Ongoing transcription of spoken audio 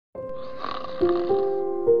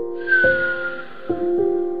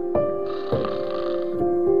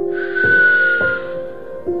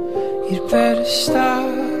You'd better stop,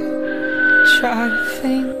 try to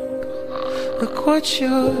think. Look what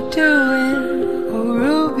you're doing, oh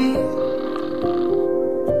Ruby.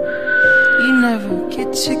 You never get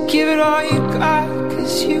to give it all you got,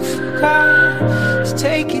 'cause you forgot to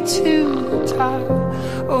take it to the top,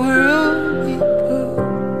 oh Ruby Blue.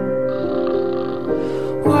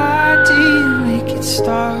 Why do you make it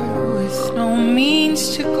start with no means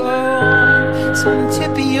to go on? It's on the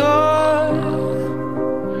tip of your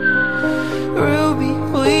Ruby.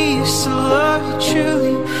 We used to love you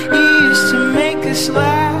truly. You used to make us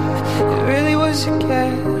laugh. It really was a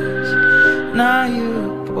guess. Now you're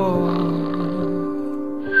bored.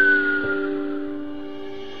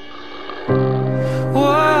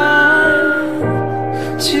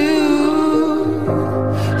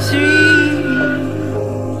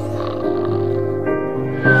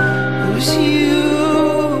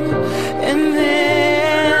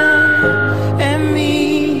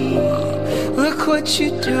 What you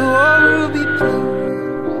do, oh Ruby Blue.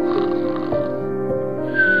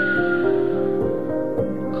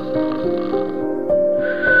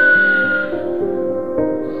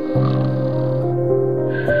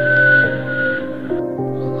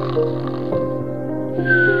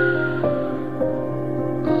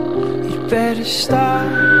 You'd better stop,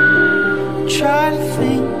 try to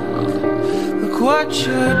think. Look what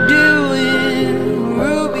you're doing,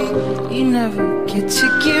 Ruby. You never get to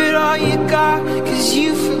give it all you got, 'cause you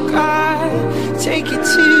forgot. Take it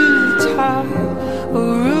to the top,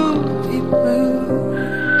 oh Ruby Blue.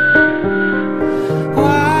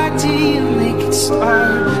 Why do you make it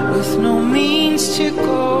start with no means to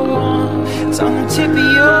go on? It's on the tip of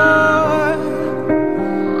your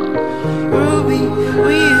Ruby.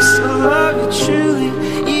 We used to love you truly.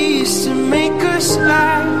 You used to make us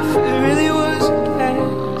laugh. It really was a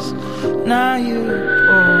guess. Now you're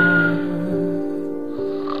bored.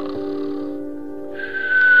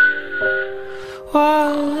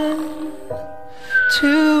 1,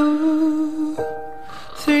 2,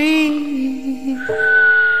 3.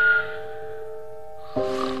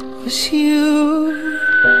 Was you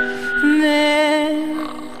and then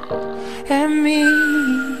and me.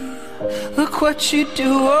 Look what you do,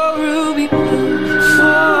 oh Ruby Blue.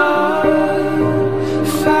 4,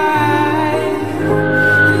 5,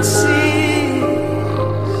 and 6.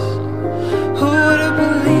 Who would have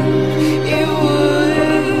believed it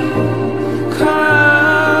would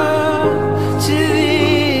come to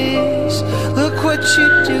this? Look what you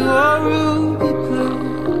do, oh Ruby Blue.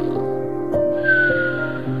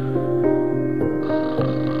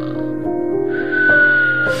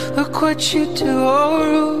 Look what you do, oh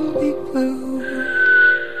Ruby.